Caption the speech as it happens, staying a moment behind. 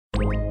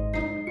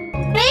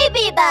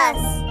Baby Bus!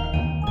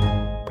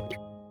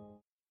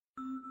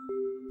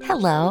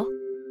 Hello,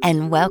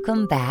 and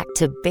welcome back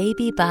to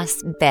Baby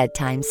Bus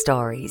Bedtime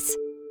Stories.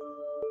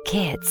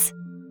 Kids,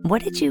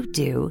 what did you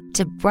do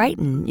to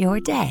brighten your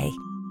day?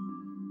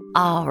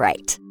 All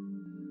right,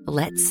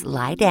 let's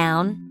lie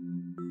down,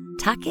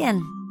 tuck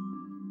in,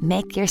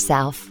 make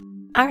ourselves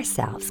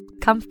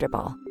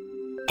comfortable,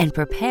 and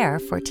prepare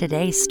for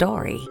today's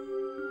story.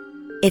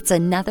 It's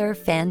another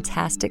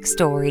fantastic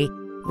story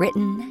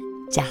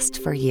written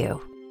just for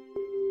you.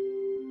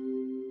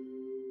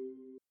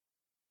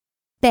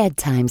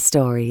 Bedtime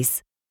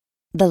Stories,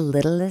 The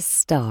Littlest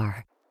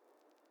Star.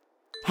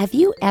 Have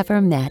you ever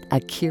met a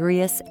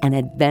curious and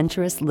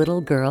adventurous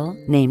little girl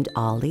named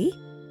Ollie?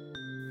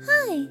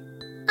 Hi,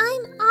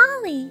 I'm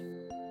Ollie.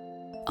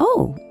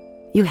 Oh,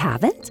 you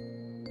haven't?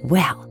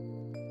 Well,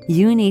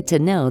 you need to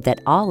know that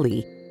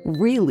Ollie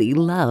really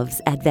loves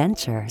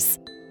adventures.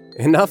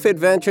 Enough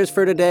adventures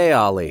for today,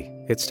 Ollie.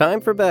 It's time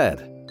for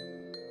bed.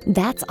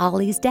 That's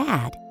Ollie's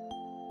dad.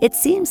 It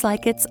seems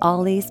like it's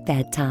Ollie's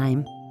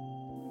bedtime.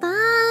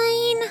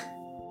 Fine.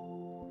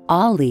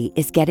 Ollie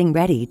is getting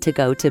ready to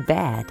go to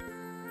bed.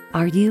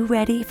 Are you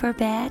ready for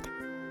bed?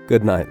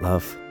 Good night,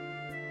 love.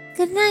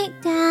 Good night,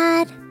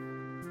 Dad.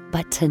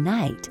 But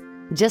tonight,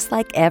 just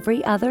like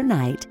every other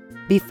night,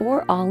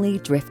 before Ollie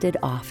drifted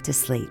off to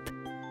sleep,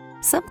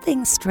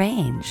 something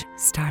strange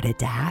started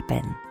to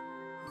happen.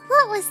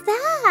 What was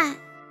that?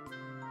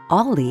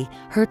 Ollie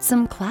heard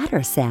some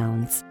clatter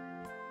sounds.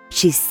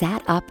 She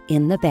sat up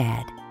in the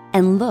bed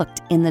and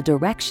looked in the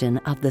direction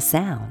of the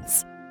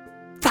sounds.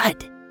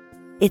 Thud!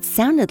 It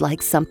sounded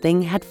like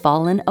something had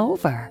fallen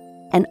over,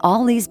 and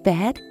Ollie's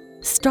bed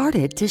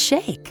started to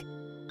shake.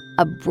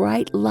 A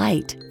bright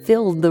light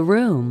filled the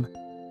room.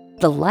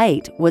 The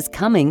light was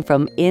coming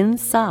from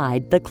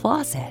inside the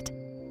closet.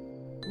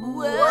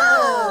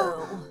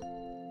 Whoa!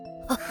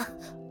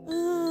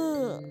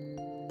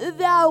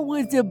 That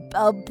was a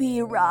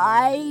bumpy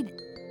ride.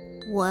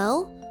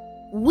 Well,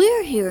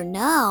 we're here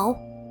now.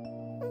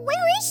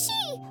 Where is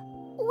she?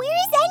 Where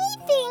is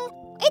anything?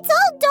 It's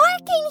all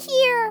dark in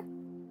here.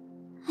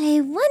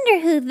 I wonder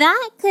who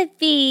that could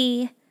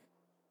be.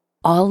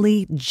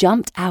 Ollie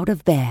jumped out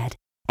of bed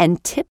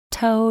and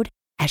tiptoed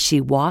as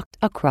she walked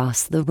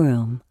across the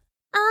room.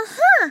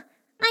 Aha!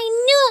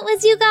 I knew it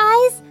was you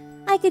guys.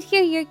 I could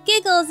hear your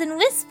giggles and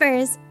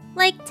whispers,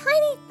 like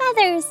tiny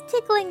feathers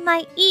tickling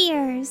my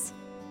ears.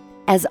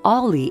 As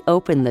Ollie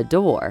opened the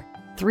door,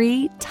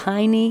 3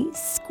 tiny,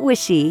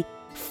 squishy,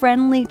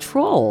 friendly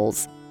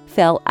trolls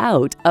fell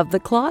out of the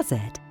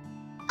closet.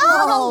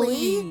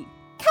 Ollie!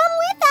 Come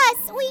with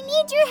us! We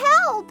need your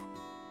help!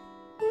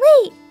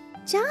 Wait,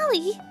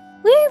 Jolly,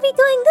 where are we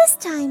going this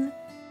time?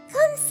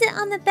 Come sit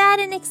on the bed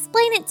and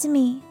explain it to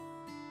me.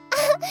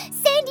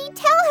 Sandy,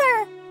 tell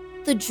her!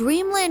 The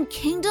Dreamland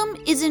Kingdom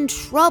is in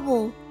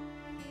trouble.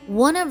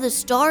 One of the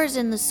stars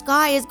in the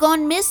sky has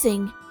gone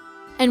missing,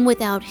 and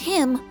without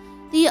him,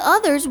 the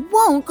others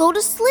won't go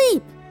to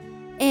sleep.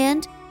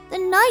 And the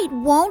night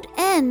won't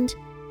end.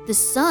 The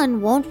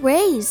sun won't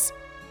raise.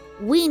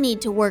 We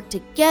need to work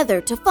together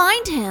to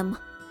find him.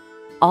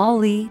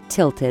 Ollie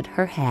tilted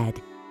her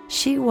head.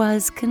 She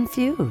was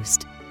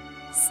confused.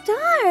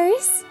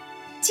 Stars?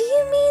 Do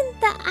you mean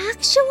the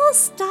actual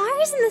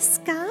stars in the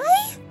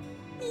sky?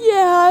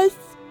 Yes,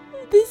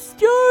 the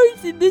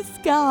stars in the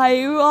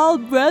sky are all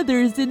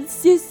brothers and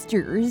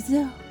sisters.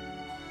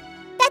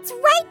 That's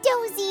right,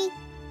 Dozy.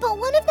 But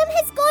one of them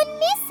has gone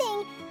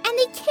missing, and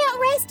they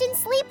can't rest and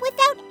sleep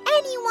without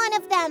any one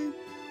of them.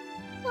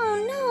 Oh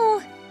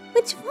no,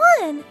 which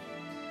one?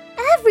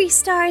 Every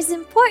star is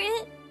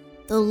important.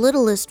 The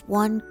littlest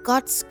one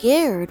got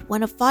scared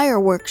when a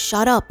firework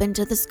shot up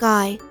into the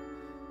sky.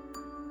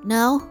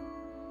 Now,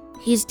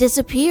 he's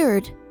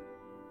disappeared.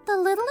 The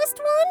littlest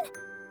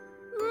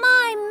one?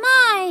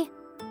 My.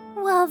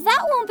 Well,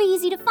 that won't be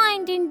easy to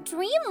find in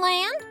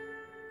Dreamland.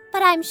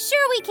 But I'm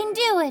sure we can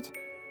do it.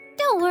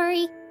 Don't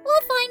worry,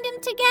 we'll find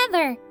him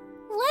together.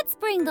 Let's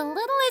bring the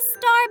littlest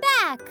star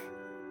back.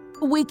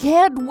 We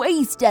can't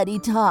waste any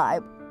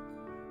time.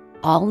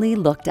 Ollie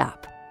looked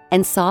up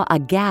and saw a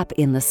gap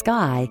in the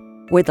sky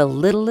where the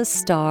littlest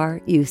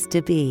star used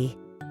to be.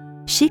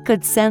 She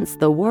could sense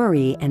the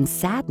worry and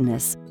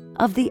sadness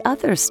of the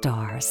other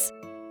stars.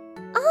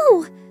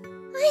 Oh,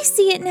 I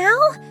see it now.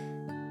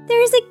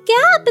 There's a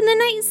gap in the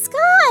night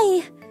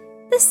sky.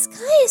 The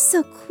sky is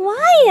so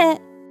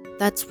quiet.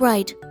 That's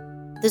right.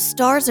 The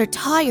stars are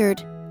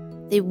tired.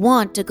 They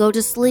want to go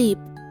to sleep,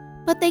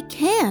 but they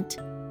can't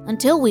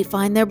until we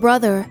find their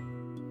brother.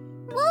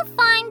 We'll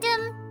find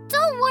him.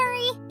 Don't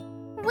worry.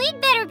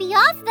 We'd better be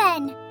off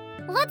then.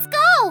 Let's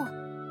go.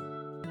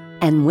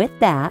 And with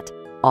that,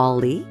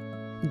 Ollie,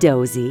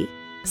 Dozy,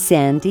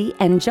 Sandy,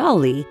 and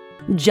Jolly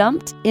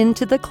jumped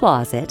into the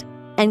closet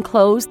and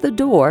closed the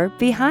door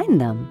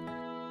behind them.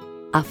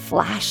 A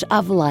flash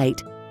of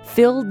light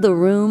filled the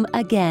room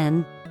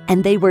again,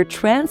 and they were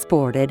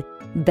transported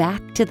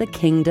back to the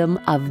kingdom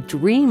of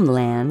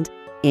Dreamland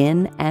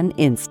in an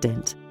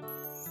instant.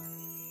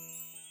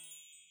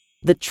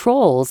 The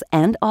trolls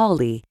and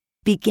Ollie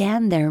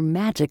began their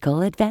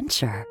magical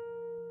adventure,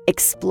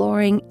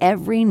 exploring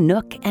every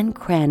nook and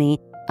cranny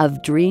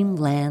of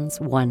Dreamland's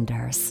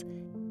wonders.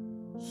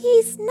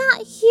 He's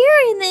not here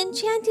in the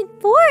enchanted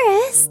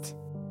forest.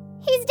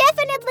 He's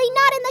definitely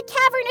not in the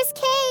cavernous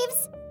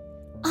caves.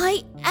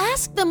 I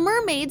asked the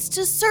mermaids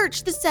to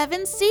search the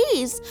 7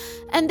 seas,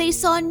 and they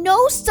saw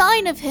no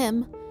sign of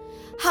him.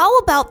 How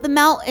about the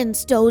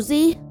mountains,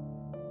 Dozy?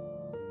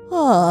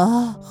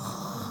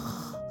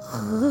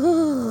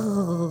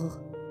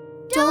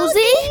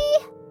 Dozy?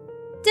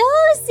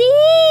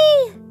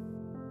 Dozy!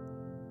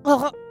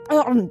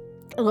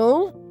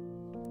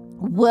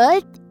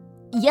 What?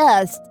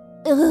 Yes.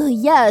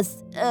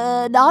 Yes.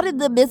 Not in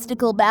the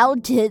mystical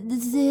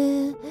mountains.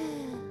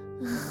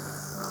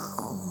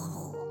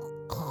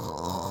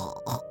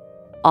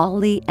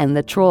 Ollie and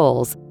the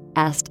trolls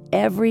asked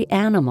every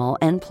animal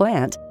and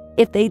plant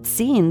if they'd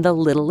seen the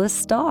littlest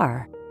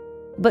star,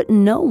 but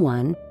no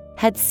one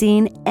had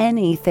seen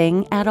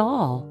anything at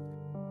all.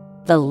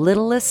 The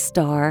littlest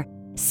star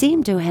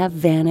seemed to have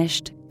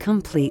vanished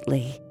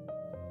completely.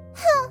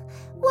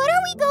 What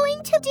are we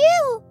going to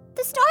do?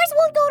 The stars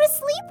won't go to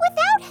sleep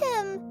without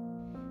him.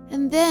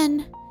 And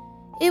then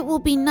it will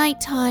be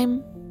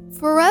nighttime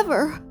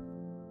forever.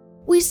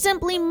 We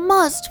simply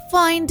must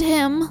find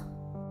him.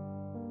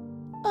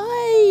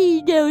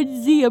 I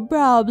don't see a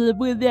problem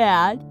with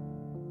that.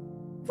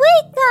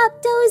 Wake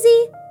up,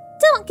 Dozy.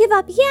 Don't give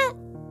up yet.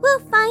 We'll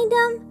find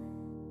him.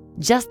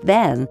 Just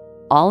then,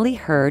 Ollie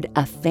heard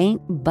a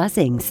faint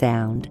buzzing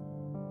sound.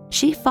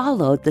 She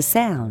followed the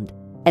sound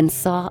and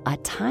saw a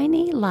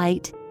tiny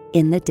light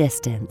in the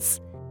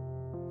distance.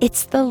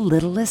 It's the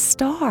littlest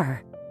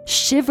star,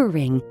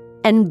 shivering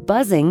and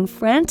buzzing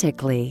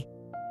frantically.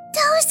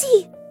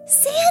 Dozy!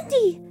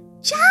 Sandy!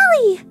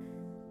 Jolly!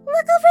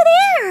 Look over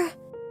there!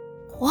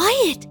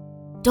 Quiet!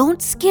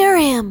 Don't scare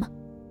him.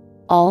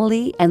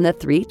 Ollie and the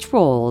 3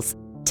 trolls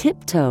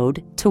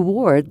tiptoed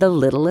toward the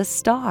littlest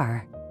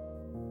star.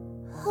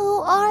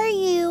 Who are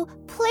you?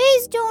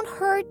 Please don't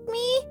hurt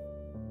me.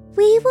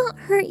 We won't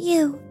hurt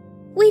you.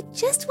 We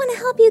just want to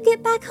help you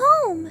get back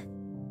home.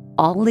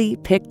 Ollie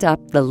picked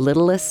up the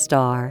littlest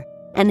star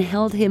and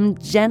held him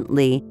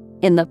gently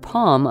in the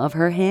palm of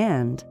her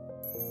hand.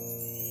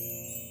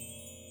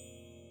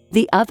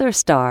 The other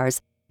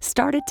stars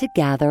started to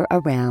gather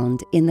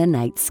around in the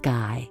night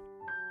sky,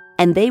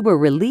 and they were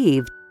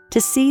relieved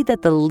to see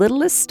that the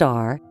littlest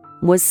star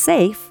was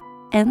safe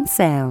and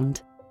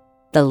sound.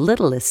 The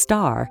littlest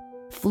star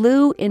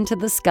flew into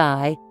the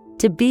sky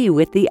to be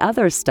with the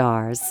other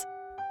stars.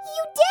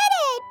 You did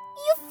it!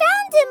 You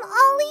found him,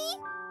 Ollie!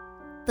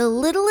 The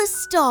littlest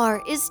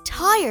star is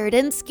tired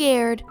and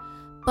scared,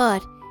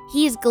 but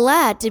he's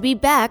glad to be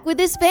back with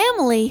his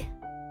family.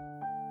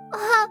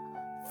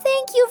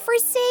 Thank you for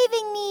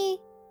saving me.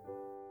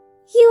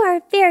 You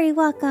are very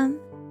welcome.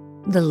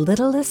 The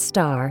littlest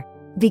star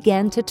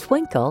began to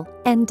twinkle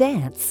and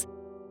dance.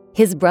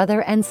 His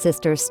brother and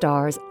sister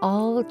stars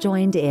all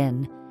joined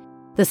in.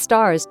 The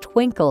stars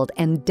twinkled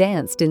and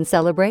danced in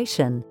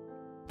celebration.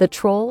 The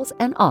trolls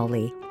and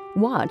Ollie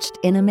watched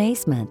in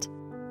amazement.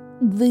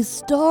 The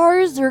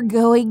stars are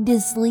going to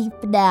sleep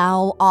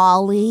now,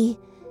 Ollie.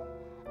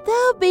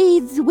 That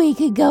means we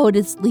can go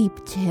to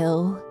sleep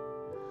too.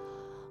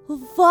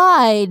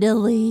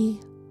 Finally.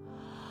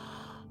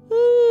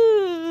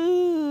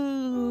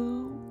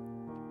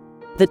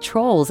 The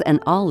trolls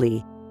and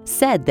Ollie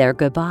said their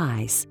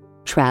goodbyes,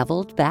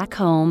 traveled back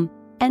home,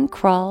 and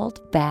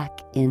crawled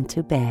back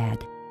into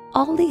bed.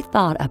 Ollie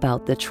thought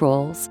about the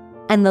trolls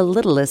and the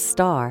littlest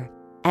star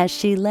as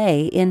she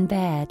lay in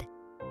bed.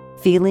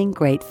 Feeling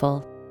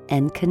grateful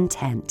and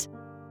content,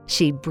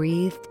 she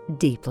breathed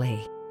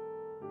deeply.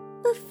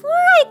 Before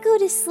I go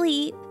to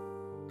sleep,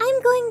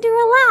 I'm going to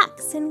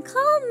relax and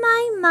calm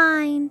my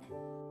mind.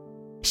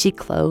 She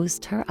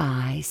closed her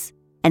eyes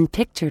and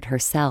pictured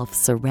herself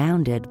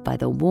surrounded by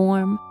the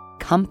warm,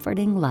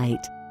 comforting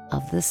light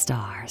of the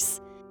stars.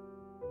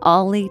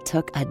 Ollie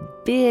took a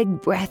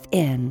big breath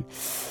in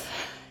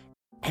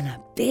and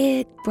a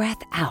big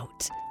breath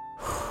out.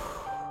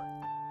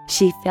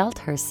 She felt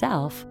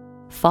herself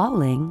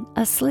falling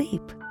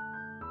asleep.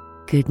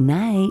 Good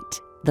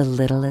night, the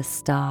littlest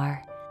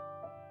star.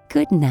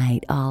 Good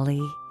night,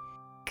 Ollie.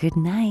 Good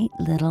night,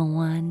 little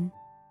one.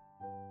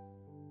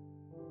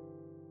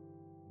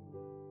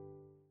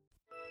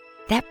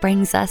 That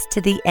brings us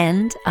to the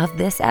end of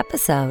this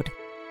episode.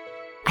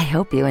 I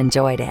hope you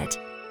enjoyed it.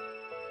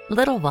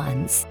 Little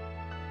ones,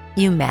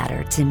 you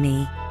matter to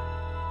me.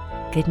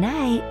 Good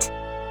night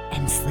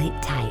and sleep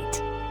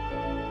tight.